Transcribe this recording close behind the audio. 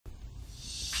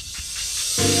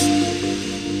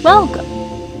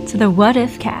Welcome to the What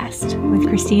If Cast with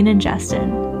Christine and Justin,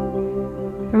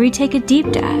 where we take a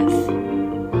deep dive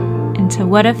into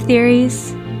what if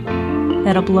theories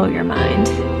that'll blow your mind.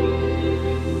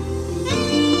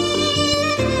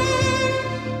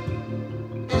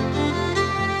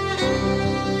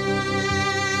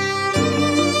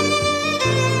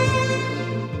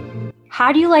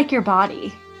 How do you like your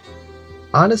body?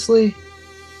 Honestly,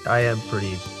 I am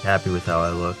pretty happy with how I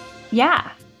look.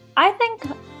 Yeah, I think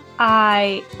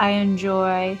I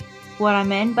enjoy what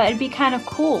I'm in, but it'd be kind of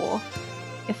cool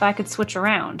if I could switch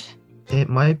around. It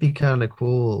might be kind of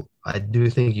cool. I do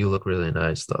think you look really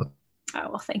nice, though. Oh,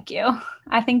 well, thank you.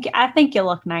 I think you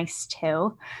look nice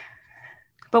too.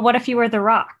 But what if you were The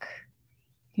Rock,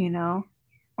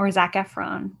 or Zac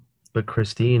Efron? But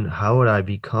Christine, how would I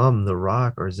become The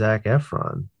Rock or Zac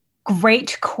Efron?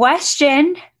 Great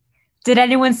question. Did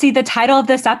anyone see the title of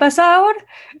this episode?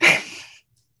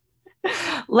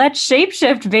 Let's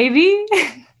shapeshift, baby.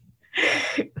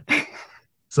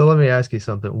 So let me ask you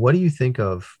something. What do you think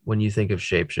of when you think of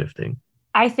shapeshifting?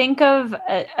 I think of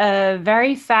a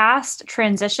very fast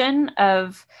transition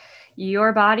of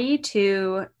your body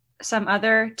to some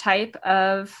other type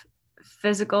of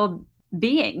physical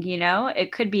being,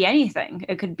 It could be anything.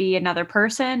 It could be another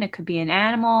person. It could be an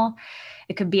animal.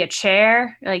 It could be a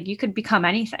chair. Like, you could become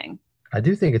anything. I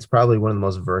do think it's probably one of the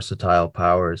most versatile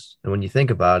powers. And when you think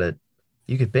about it,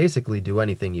 you could basically do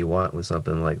anything you want with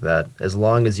something like that, as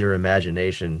long as your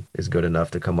imagination is good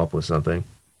enough to come up with something.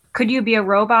 Could you be a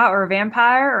robot or a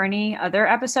vampire or any other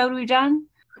episode we've done?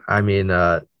 I mean,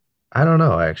 I don't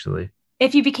know, actually.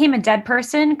 If you became a dead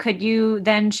person, could you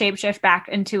then shapeshift back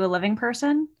into a living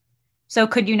person? So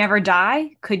could you never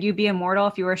die? Could you be immortal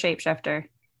if you were a shapeshifter?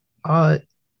 I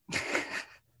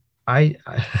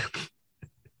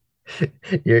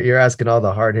you're asking all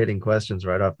the hard-hitting questions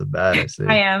right off the bat, I see.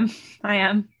 I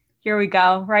am. Here we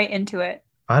go, right into it.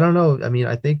 I don't know. I mean,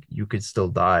 I think you could still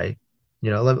die.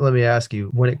 Let me ask you,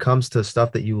 when it comes to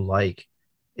stuff that you like,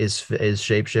 is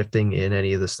shape-shifting in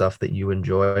any of the stuff that you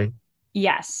enjoy?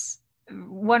 Yes.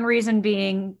 One reason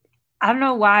being, I don't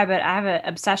know why, but I have an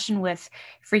obsession with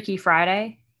Freaky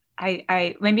Friday.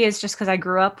 I maybe it's just because I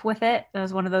grew up with it. It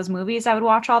was one of those movies I would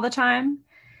watch all the time.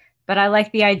 But I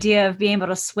like the idea of being able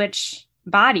to switch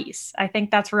bodies. I think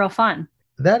that's real fun.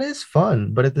 That is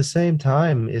fun, but at the same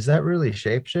time, is that really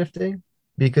shape-shifting?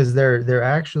 Because they're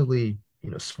actually,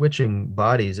 switching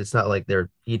bodies. It's not like they're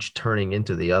each turning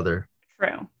into the other.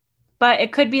 True. But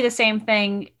it could be the same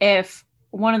thing if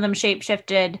one of them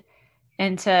shape-shifted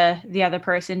into the other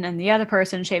person and the other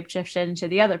person shape-shifted into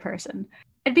the other person.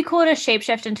 It'd be cool to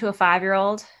shape-shift into a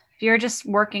 5-year-old. If you're just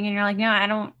working and you're like, no, I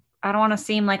don't want to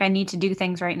seem like I need to do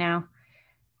things right now.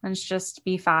 Let's just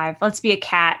be 5. Let's be a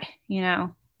cat,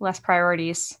 less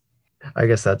priorities. I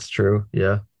guess that's true.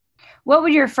 Yeah. What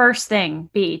would your first thing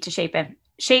be to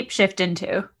shape-shift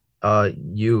into?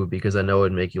 You, because I know it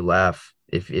would make you laugh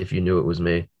if you knew it was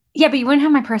me. Yeah, but you wouldn't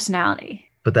have my personality.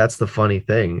 But that's the funny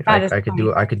thing. I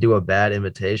could do a bad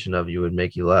imitation of you and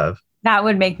make you laugh. That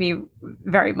would make me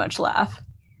very much laugh.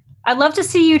 I'd love to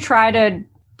see you try to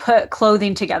put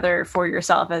clothing together for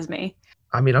yourself as me.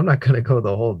 I mean, I'm not going to go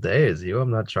the whole day as you.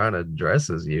 I'm not trying to dress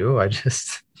as you.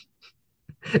 It's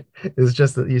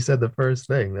just that you said the first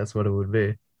thing. That's what it would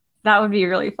be. That would be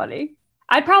really funny.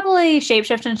 I'd probably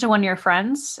shapeshift into one of your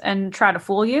friends and try to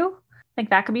fool you. I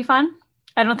think that could be fun.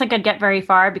 I don't think I'd get very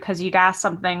far because you'd ask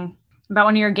something about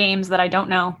one of your games that I don't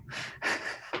know.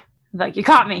 Like, you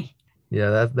caught me.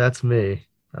 Yeah, that's me.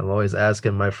 I'm always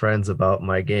asking my friends about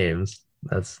my games.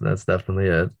 That's definitely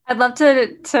it. I'd love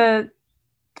to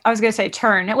I was going to say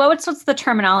turn. What's the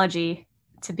terminology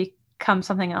to become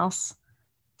something else?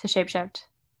 To shapeshift?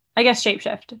 I guess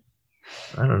shapeshift.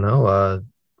 I don't know.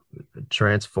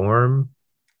 Transform.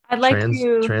 I'd like to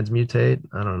transmutate.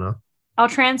 I don't know. I'll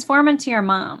transform into your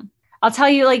mom. I'll tell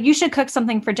you, you should cook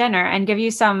something for dinner and give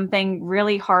you something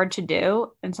really hard to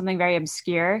do and something very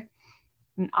obscure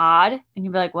and odd. And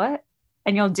you'll be like, what?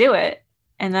 And you'll do it.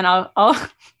 And then I'll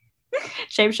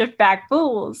shapeshift back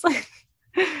fools.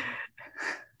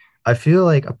 I feel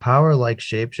like a power like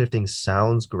shapeshifting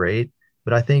sounds great,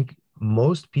 but I think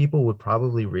most people would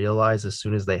probably realize as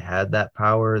soon as they had that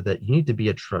power that you need to be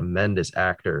a tremendous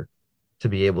actor to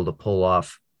be able to pull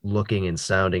off looking and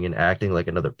sounding and acting like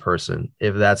another person,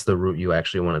 if that's the route you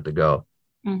actually wanted to go.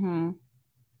 Mm-hmm.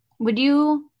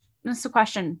 This is a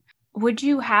question, would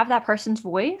you have that person's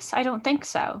voice? I don't think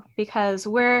so, because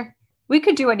we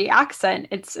could do any accent.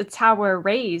 It's how we're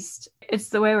raised. It's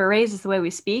the way we're raised, it's the way we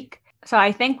speak. So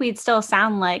I think we'd still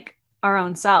sound like our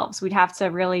own selves. We'd have to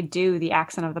really do the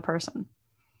accent of the person.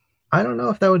 I don't know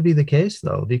if that would be the case,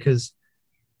 though, because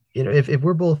if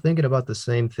we're both thinking about the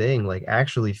same thing, like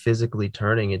actually physically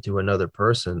turning into another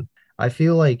person, I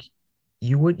feel like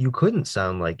you couldn't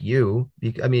sound like you.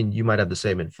 I mean, you might have the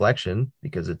same inflection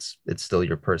because it's still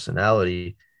your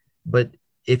personality, but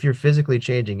if you're physically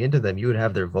changing into them, you would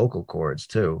have their vocal cords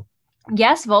too.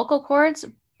 Yes, vocal cords,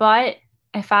 but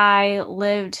if I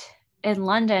lived in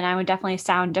London, I would definitely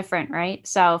sound different, right?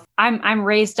 So if I'm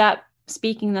raised up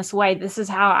speaking this way. This is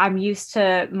how I'm used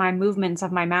to my movements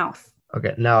of my mouth.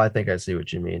 Okay, now I think I see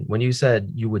what you mean. When you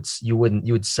said you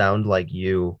would sound like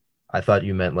you, I thought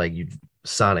you meant like you'd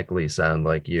sonically sound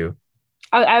like you.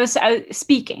 I was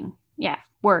speaking, yeah,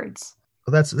 words.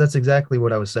 Well, that's exactly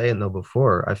what I was saying though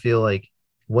before. I feel like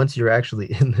once you're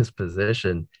actually in this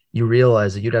position, you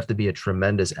realize that you'd have to be a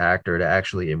tremendous actor to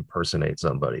actually impersonate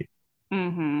somebody.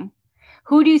 Mm-hmm.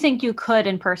 Who do you think you could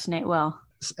impersonate well?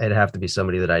 It'd have to be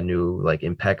somebody that I knew like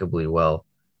impeccably well,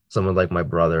 someone like my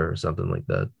brother or something like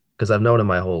that. Because I've known him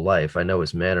my whole life. I know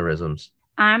his mannerisms.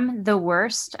 I'm the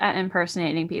worst at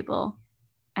impersonating people,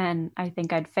 and I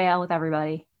think I'd fail with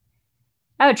everybody.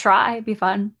 I would try, it'd be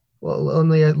fun. Well,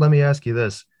 let me ask you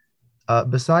this.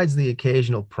 Besides the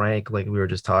occasional prank like we were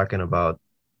just talking about,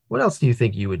 what else do you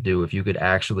think you would do if you could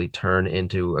actually turn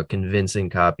into a convincing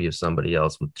copy of somebody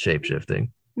else with shapeshifting?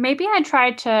 Maybe I'd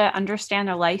try to understand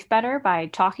their life better by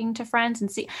talking to friends and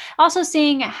also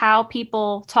seeing how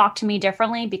people talk to me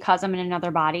differently because I'm in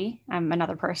another body. I'm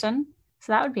another person.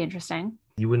 So that would be interesting.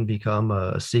 You wouldn't become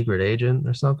a secret agent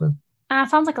or something?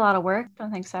 Sounds like a lot of work.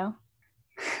 Don't think so.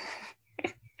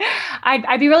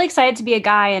 I'd be really excited to be a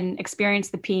guy and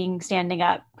experience the peeing standing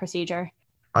up procedure.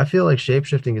 I feel like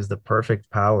shapeshifting is the perfect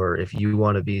power if you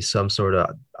want to be some sort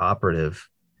of operative.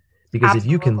 Because if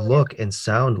you can Absolutely. look and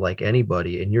sound like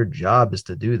anybody and your job is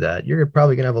to do that, you're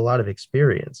probably going to have a lot of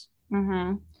experience.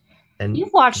 Mm-hmm. And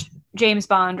You've watched James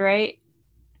Bond, right?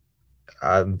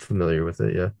 I'm familiar with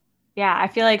it. Yeah. Yeah, I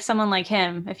feel like someone like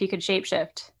him, if he could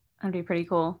shapeshift, that'd be pretty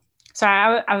cool.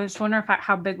 Sorry, I was wondering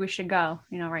how big we should go,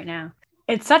 right now.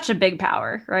 It's such a big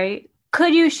power, right?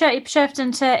 Could you shapeshift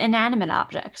into inanimate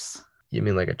objects You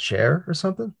mean like a chair or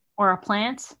something? or a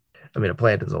plant? I mean, a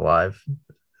plant is alive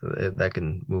that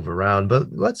can move around, but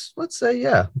let's say,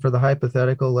 yeah, for the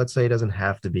hypothetical, let's say it doesn't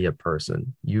have to be a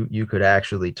person. You could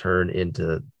actually turn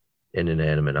into an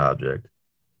inanimate object.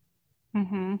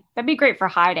 Mm-hmm. That'd be great for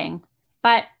hiding.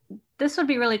 But this would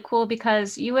be really cool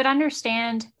because you would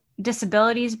understand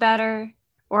disabilities better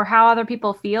or how other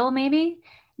people feel, maybe.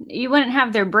 You wouldn't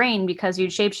have their brain because you'd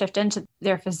shapeshift into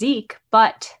their physique,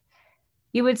 but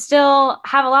you would still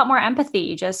have a lot more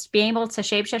empathy, just being able to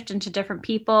shapeshift into different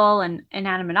people and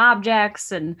inanimate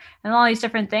objects and all these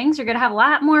different things. You're going to have a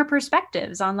lot more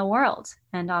perspectives on the world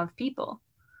and of people.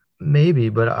 Maybe,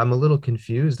 but I'm a little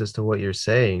confused as to what you're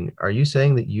saying. Are you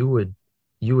saying that you would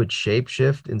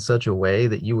shapeshift in such a way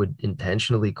that you would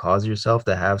intentionally cause yourself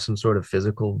to have some sort of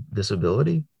physical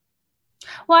disability?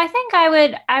 Well, I think I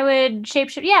would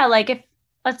shapeshift. Yeah, like if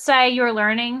let's say you're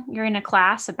in a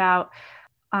class about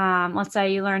let's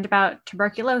say you learned about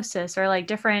tuberculosis or like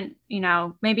different,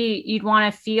 maybe you'd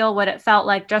want to feel what it felt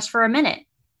like just for a minute.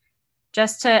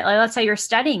 Just to like, let's say you're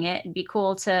studying it, it'd be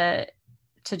cool to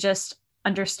just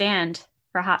understand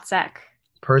for a hot sec.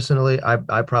 Personally,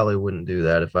 I probably wouldn't do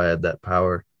that if I had that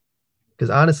power. Because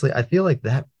honestly, I feel like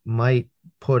that might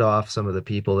put off some of the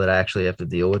people that actually have to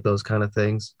deal with those kind of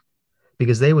things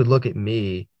because they would look at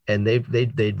me and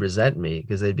they'd resent me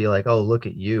because they'd be like, "Oh, look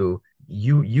at you.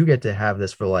 You get to have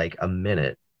this for like a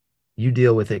minute. You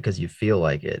deal with it because you feel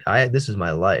like it. This is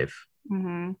my life."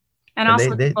 Mm-hmm. And And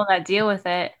also the people that deal with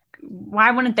it,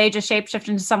 why wouldn't they just shapeshift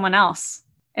into someone else?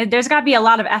 There's got to be a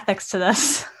lot of ethics to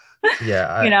this.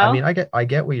 yeah, you I know? mean, I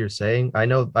get what you're saying. I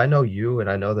know you, and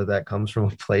I know that that comes from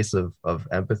a place of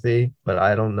empathy, but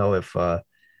I don't know if the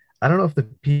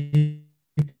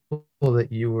people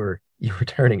that you were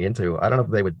turning into, I don't know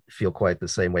if they would feel quite the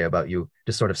same way about you,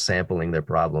 just sort of sampling their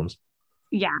problems.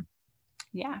 Yeah.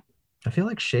 Yeah. I feel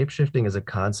like shapeshifting as a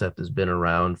concept has been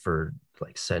around for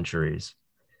like centuries.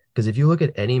 Because if you look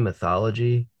at any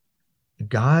mythology,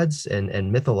 gods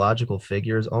and mythological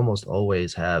figures almost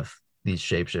always have these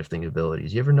shapeshifting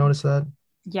abilities. You ever notice that?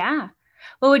 Yeah.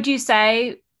 Well, would you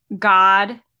say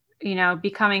God,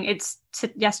 becoming was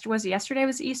it yesterday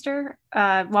was Easter?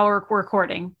 While we're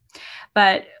recording,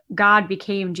 but God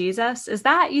became Jesus. Is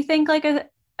that you think like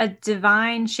a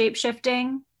divine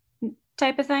shapeshifting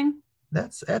type of thing?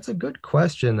 That's a good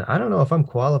question. I don't know if I'm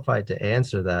qualified to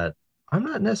answer that. I'm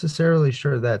not necessarily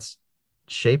sure that's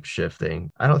shape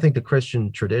shifting. I don't think the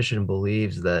Christian tradition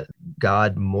believes that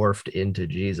God morphed into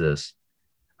Jesus.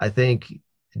 I think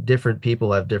different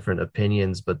people have different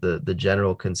opinions, but the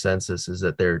general consensus is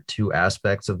that they're two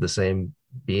aspects of the same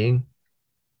being.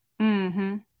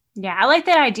 Hmm. Yeah, I like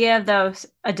the idea of those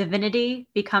a divinity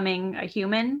becoming a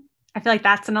human. I feel like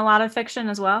that's in a lot of fiction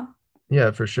as well.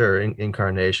 Yeah, for sure.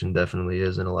 Incarnation definitely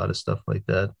is in a lot of stuff like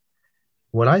that.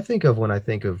 What I think of when I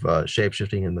think of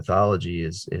shapeshifting in mythology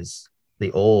is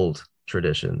the old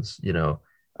traditions,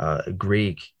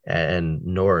 Greek and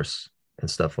Norse and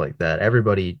stuff like that.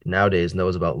 Everybody nowadays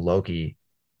knows about Loki,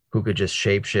 who could just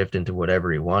shapeshift into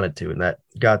whatever he wanted to, and that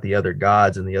got the other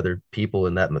gods and the other people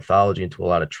in that mythology into a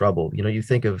lot of trouble. You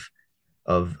think of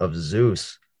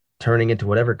Zeus turning into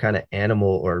whatever kind of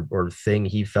animal or thing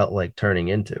he felt like turning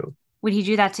into. Would he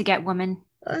do that to get women?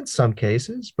 In some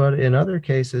cases, but in other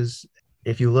cases,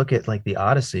 if you look at like the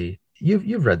Odyssey,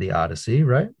 you've read the Odyssey,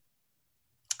 right?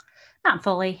 Not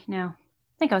fully, no. I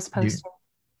think I was Do you, supposed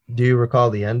to. do you recall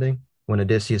the ending when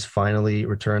Odysseus finally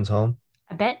returns home?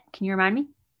 A bit. Can you remind me?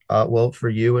 Well, for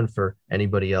you and for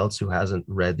anybody else who hasn't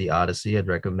read the Odyssey, I'd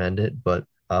recommend it. But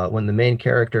when the main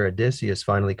character Odysseus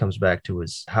finally comes back to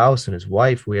his house and his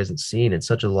wife, who he hasn't seen in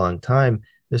such a long time,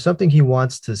 there's something he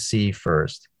wants to see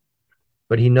first.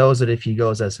 But he knows that if he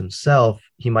goes as himself,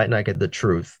 he might not get the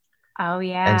truth. Oh And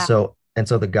yeah. so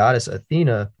the goddess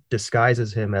Athena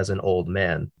disguises him as an old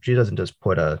man. She doesn't just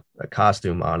put a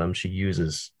costume on him. She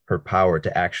uses her power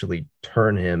to actually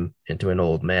turn him into an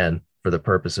old man for the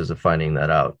purposes of finding that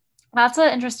out. That's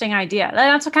an interesting idea.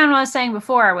 That's what kind of what I was saying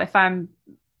before. If I'm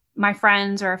my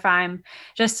friends or if I'm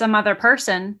just some other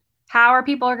person, how are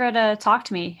people going to talk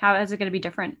to me? How is it going to be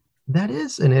different? That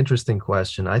is an interesting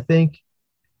question. I think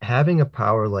having a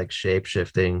power like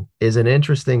shapeshifting is an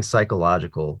interesting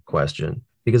psychological question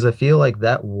because I feel like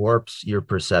that warps your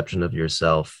perception of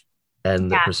yourself and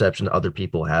the Yeah. perception other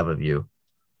people have of you.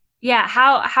 Yeah.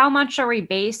 How much are we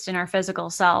based in our physical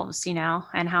selves,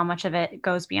 and how much of it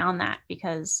goes beyond that?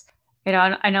 Because,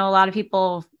 I know a lot of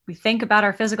people we think about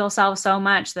our physical selves so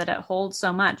much that it holds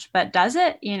so much, but does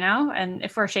it, And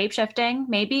if we're shapeshifting,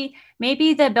 maybe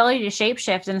the ability to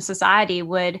shapeshift in a society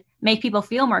would make people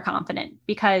feel more confident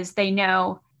because they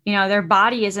know, their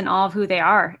body isn't all of who they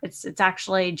are. It's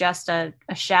actually just a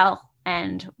shell.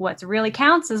 And what really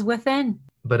counts is within.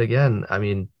 But again, I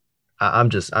mean,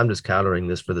 I'm just countering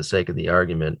this for the sake of the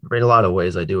argument. In a lot of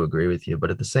ways, I do agree with you,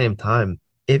 but at the same time,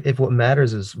 if what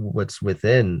matters is what's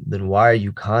within, then why are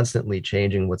you constantly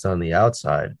changing what's on the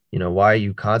outside? Why are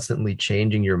you constantly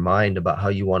changing your mind about how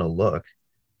you want to look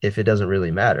if it doesn't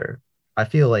really matter? I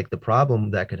feel like the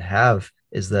problem that could have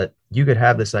is that you could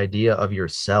have this idea of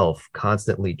yourself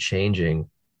constantly changing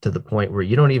to the point where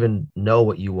you don't even know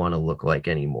what you want to look like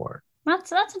anymore.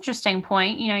 That's an interesting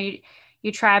point.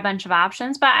 You try a bunch of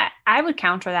options, but I would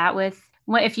counter that with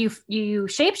what if you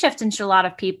shapeshift into a lot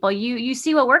of people, you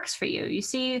see what works for you. You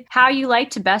see how you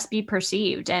like to best be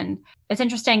perceived. And it's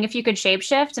interesting if you could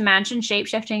shapeshift, imagine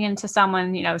shapeshifting into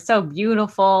someone, so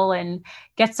beautiful and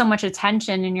get so much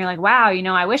attention. And you're like, wow,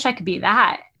 I wish I could be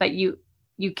that, but you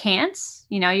can't,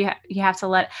 you have to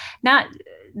let not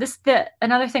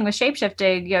another thing with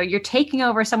shapeshifting, you're taking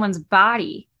over someone's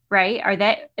body,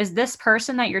 right? Is this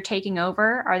person that you're taking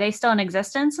over, are they still in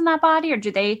existence in that body or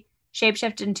do they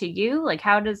shapeshift into you? Like,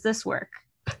 how does this work?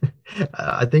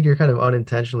 I think you're kind of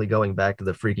unintentionally going back to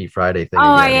the Freaky Friday thing Oh,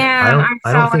 I again. am.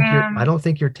 I don't think I don't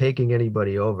think you're taking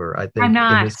anybody over. I I'm think in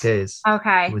not. this case, Okay.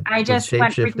 I with just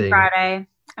went Freaky shapeshifting, Friday.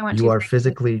 I went you too are freaky.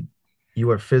 physically you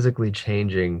are physically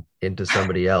changing into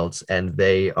somebody else and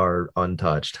they are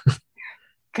untouched.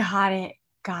 Got it.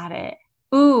 Got it.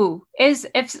 Ooh,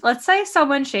 if let's say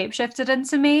someone shapeshifted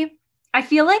into me, I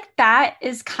feel like that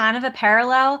is kind of a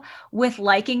parallel with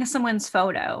liking someone's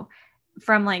photo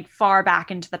from like far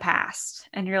back into the past.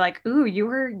 And you're like, ooh, you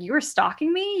were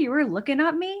stalking me? You were looking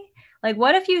at me? Like,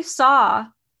 what if you saw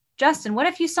Justin? What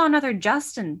if you saw another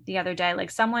Justin the other day?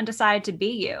 Like someone decided to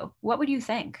be you. What would you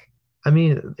think? I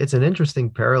mean, it's an interesting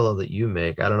parallel that you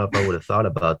make. I don't know if I would have thought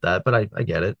about that, but I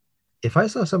get it. If I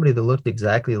saw somebody that looked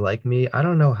exactly like me, I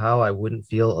don't know how I wouldn't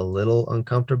feel a little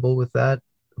uncomfortable with that.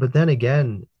 But then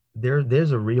again,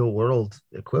 there's a real world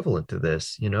equivalent to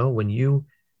this,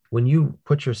 when you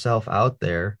put yourself out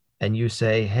there and you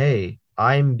say, "Hey,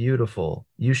 I'm beautiful.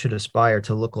 You should aspire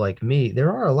to look like me."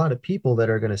 There are a lot of people that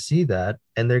are going to see that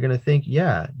and they're going to think,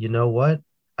 "Yeah, you know what?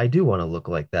 I do want to look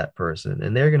like that person."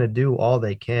 And they're going to do all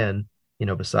they can,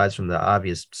 besides from the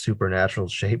obvious supernatural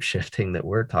shape shifting that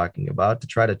we're talking about, to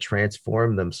try to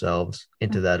transform themselves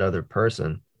into that other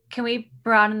person. Can we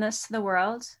broaden this to the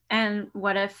world? And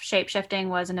what if shapeshifting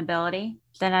was an ability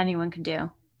that anyone could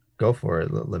do? Go for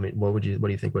it. Let me, what do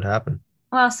you think would happen?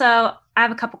 Well, so I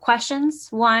have a couple questions.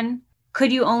 One,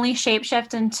 Could you only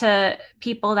shapeshift into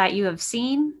people that you have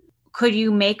seen? Could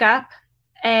you make up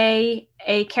a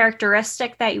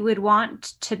characteristic that you would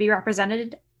want to be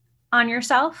represented on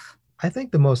yourself? I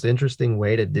think the most interesting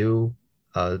way to do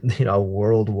a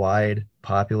worldwide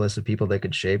populace of people that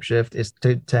could shapeshift is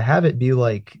to have it be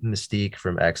like Mystique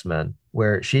from X-Men,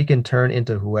 where she can turn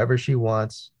into whoever she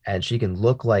wants and she can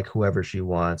look like whoever she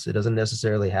wants. It doesn't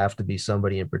necessarily have to be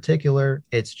somebody in particular.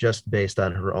 It's just based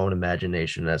on her own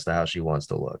imagination as to how she wants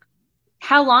to look.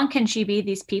 How long can she be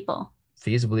these people?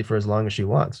 Feasibly for as long as she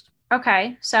wants.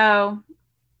 Okay, so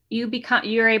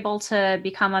you're able to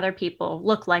become other people,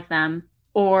 look like them,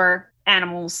 or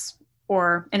animals,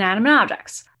 or inanimate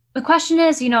objects. The question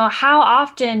is, how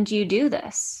often do you do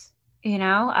this?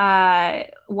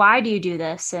 Why do you do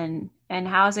this, and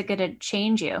how is it going to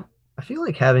change you? I feel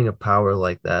like having a power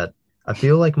like that, I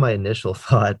feel like my initial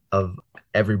thought of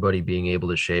everybody being able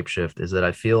to shapeshift is that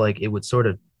I feel like it would sort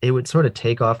of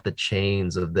take off the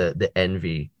chains of the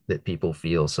envy that people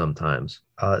feel sometimes.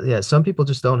 Yeah, some people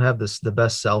just don't have the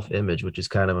best self-image, which is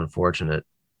kind of unfortunate.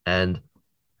 And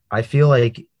I feel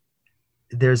like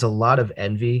there's a lot of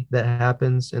envy that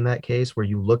happens in that case where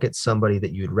you look at somebody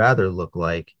that you'd rather look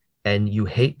like and you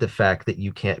hate the fact that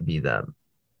you can't be them,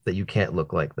 that you can't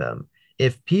look like them.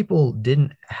 If people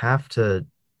didn't have to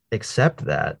accept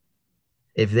that,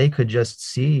 if they could just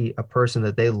see a person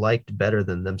that they liked better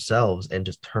than themselves and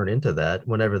just turn into that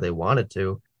whenever they wanted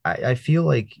to, I feel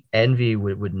like envy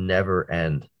would never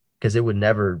end because it would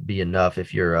never be enough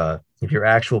if your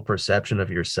actual perception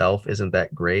of yourself isn't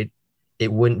that great.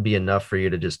 It wouldn't be enough for you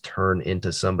to just turn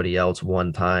into somebody else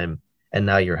one time and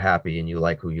now you're happy and you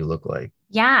like who you look like.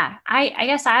 Yeah, I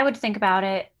guess I would think about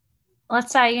it.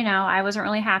 Let's say, I wasn't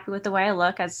really happy with the way I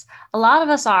look, as a lot of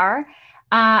us are.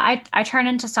 I turn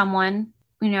into someone.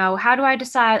 How do I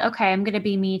decide, okay, I'm going to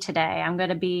be me today. I'm going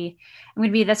to be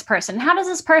this person. How does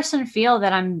this person feel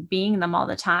that I'm being them all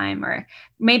the time? Or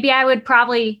maybe I would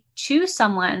probably choose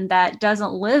someone that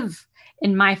doesn't live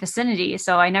in my vicinity,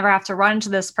 so I never have to run into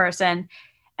this person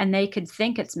and they could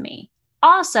think it's me.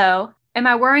 Also, am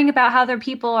I worrying about how other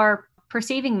people are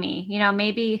perceiving me?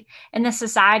 Maybe in the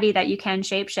society that you can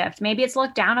shapeshift, maybe it's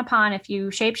looked down upon if you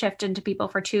shapeshift into people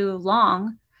for too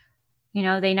long.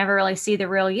 They never really see the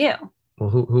real you. Well,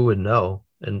 who would know?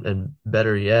 And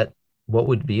better yet, what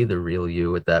would be the real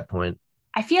you at that point?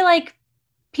 I feel like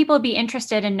people would be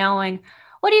interested in knowing,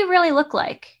 what do you really look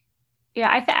like?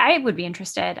 Yeah, I would be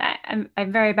interested. I'm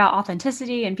very about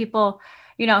authenticity and people,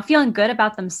 feeling good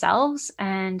about themselves.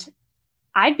 And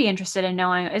I'd be interested in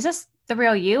knowing, is this the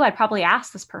real you? I'd probably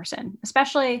ask this person,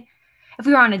 especially if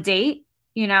we were on a date,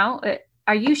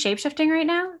 are you shapeshifting right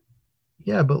now?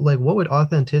 Yeah, but like what would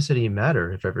authenticity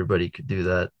matter if everybody could do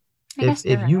that? I If guess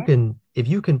you're if you right. can if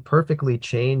you can perfectly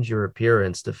change your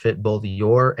appearance to fit both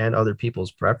your and other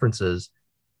people's preferences,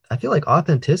 I feel like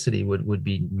authenticity would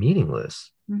be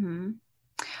meaningless. Hmm.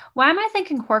 Why am I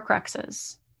thinking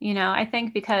Horcruxes? I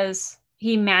think because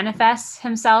he manifests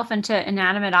himself into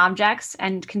inanimate objects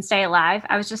and can stay alive.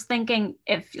 I was just thinking,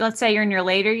 if let's say you're in your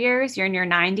later years, you're in your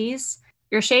 90s,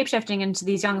 you're shapeshifting into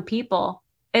these young people.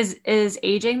 Is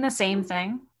aging the same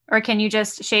thing? Or can you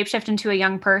just shapeshift into a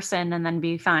young person and then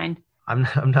be fine? I'm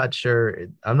not sure.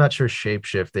 I'm not sure shape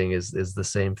shifting is the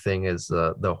same thing as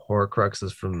the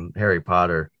Horcruxes from Harry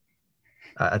Potter.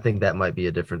 I think that might be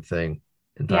a different thing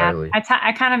Yeah, entirely.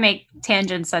 I kind of make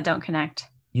tangents that don't connect.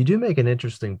 You do make an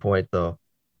interesting point though,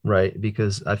 right?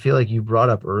 Because I feel like you brought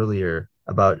up earlier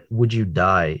about would you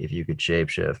die if you could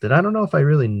shapeshift? And I don't know if I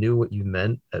really knew what you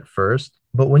meant at first,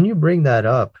 but when you bring that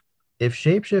up, if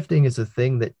shapeshifting is a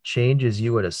thing that changes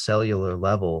you at a cellular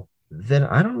level, then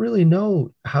I don't really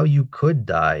know how you could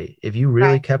die if you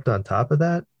really Right. kept on top of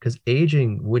that, because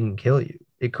aging wouldn't kill you.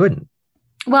 It couldn't.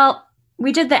 Well,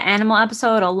 we did the animal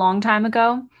episode a long time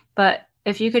ago, but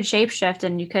if you could shapeshift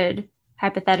and you could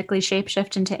hypothetically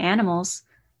shapeshift into animals,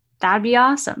 that'd be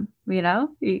awesome.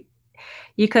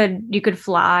 You could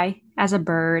fly as a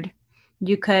bird.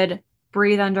 You could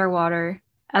breathe underwater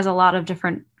as a lot of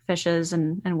different fishes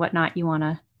and whatnot you want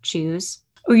to choose.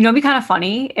 It'd be kind of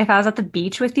funny if I was at the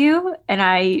beach with you and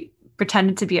I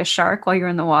pretended to be a shark while you're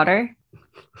in the water.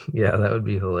 Yeah, that would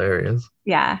be hilarious.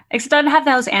 Yeah, except I don't have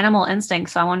those animal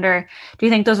instincts. So I wonder, do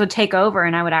you think those would take over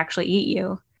and I would actually eat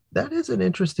you? That is an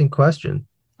interesting question.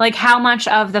 Like how much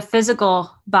of the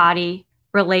physical body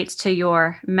relates to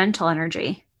your mental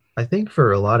energy? I think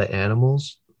for a lot of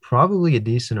animals, probably a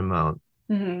decent amount.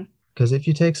 Hmm. Because if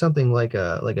you take something like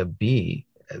a bee,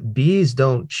 bees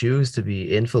don't choose to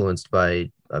be influenced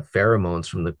by pheromones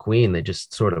from the queen. They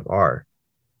just sort of are.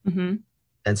 Hmm.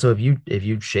 And so if you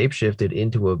shapeshifted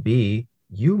into a bee,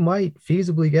 you might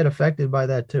feasibly get affected by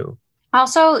that too.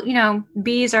 Also,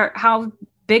 bees are, how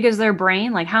big is their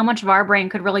brain? Like how much of our brain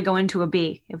could really go into a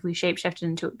bee if we shapeshifted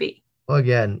into a bee? Well,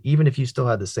 again, even if you still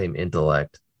had the same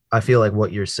intellect, I feel like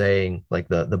what you're saying, like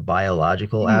the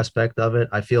biological aspect of it,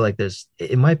 I feel like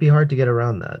it might be hard to get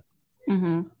around that.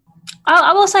 Mm-hmm.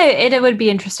 I will say it would be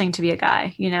interesting to be a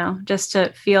guy, just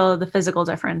to feel the physical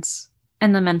difference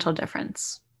and the mental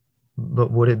difference.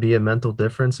 But would it be a mental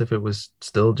difference if it was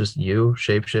still just you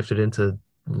shapeshifted into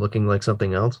looking like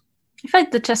something else? I feel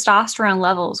like the testosterone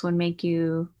levels would make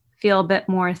you feel a bit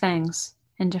more things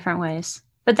in different ways.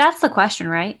 But that's the question,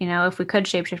 right? If we could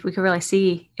shapeshift, we could really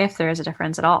see if there is a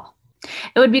difference at all.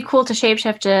 It would be cool to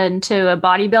shapeshift into a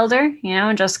bodybuilder,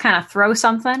 and just kind of throw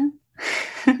something.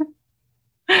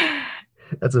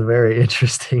 That's a very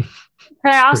interesting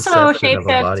Can I also perception of a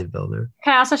shapeshift? bodybuilder.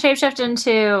 Can I also shapeshift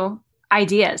into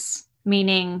ideas,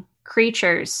 meaning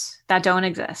creatures that don't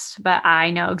exist, but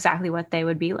I know exactly what they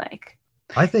would be like?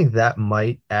 I think that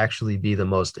might actually be the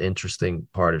most interesting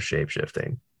part of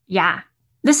shapeshifting. Yeah.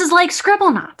 This is like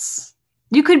Scribblenauts.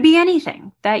 You could be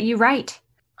anything that you write.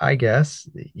 I guess.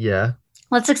 Yeah.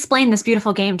 Let's explain this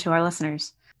beautiful game to our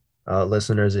listeners.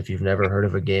 Listeners, if you've never heard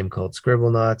of a game called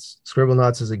Scribblenauts,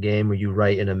 Scribblenauts is a game where you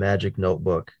write in a magic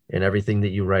notebook, and everything that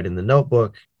you write in the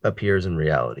notebook appears in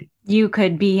reality. You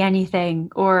could be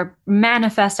anything or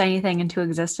manifest anything into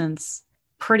existence.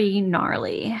 Pretty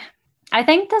gnarly. I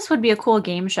think this would be a cool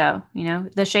game show,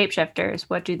 the shapeshifters.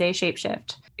 What do they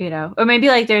shapeshift? Or maybe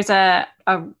like there's a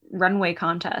runway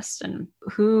contest and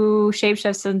who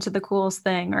shapeshifts into the coolest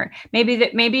thing, or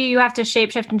maybe you have to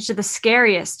shapeshift into the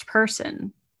scariest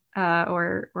person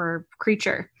or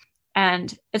creature,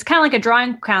 and it's kind of like a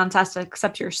drawing contest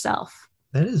except yourself.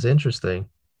 That is interesting.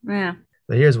 Yeah.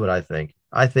 But here's what I think.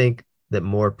 I think that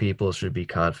more people should be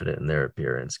confident in their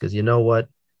appearance, because you know what?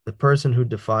 The person who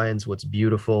defines what's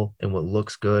beautiful and what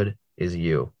looks good is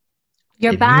you.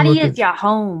 Your body is your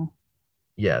home.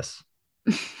 Yes.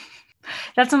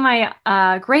 That's what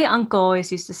my great uncle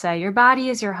always used to say. Your body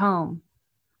is your home.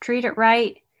 Treat it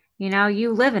right.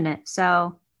 You live in it.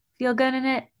 So feel good in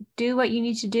it. Do what you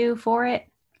need to do for it.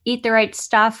 Eat the right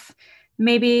stuff.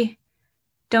 Maybe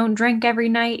don't drink every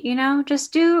night.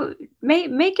 Just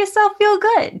make yourself feel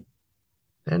good.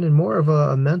 And in more of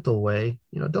a mental way,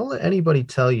 don't let anybody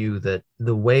tell you that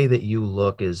the way that you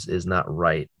look is not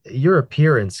right. Your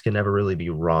appearance can never really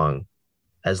be wrong,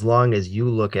 as long as you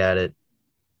look at it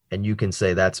and you can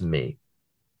say, that's me.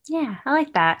 Yeah, I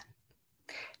like that.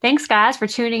 Thanks, guys, for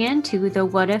tuning in to the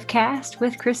What If Cast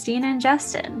with Christina and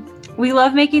Justin. We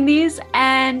love making these,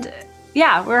 and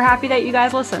yeah, we're happy that you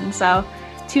guys listen. So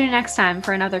tune in next time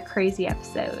for another crazy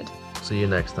episode. See you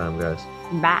next time, guys.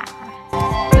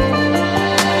 Bye.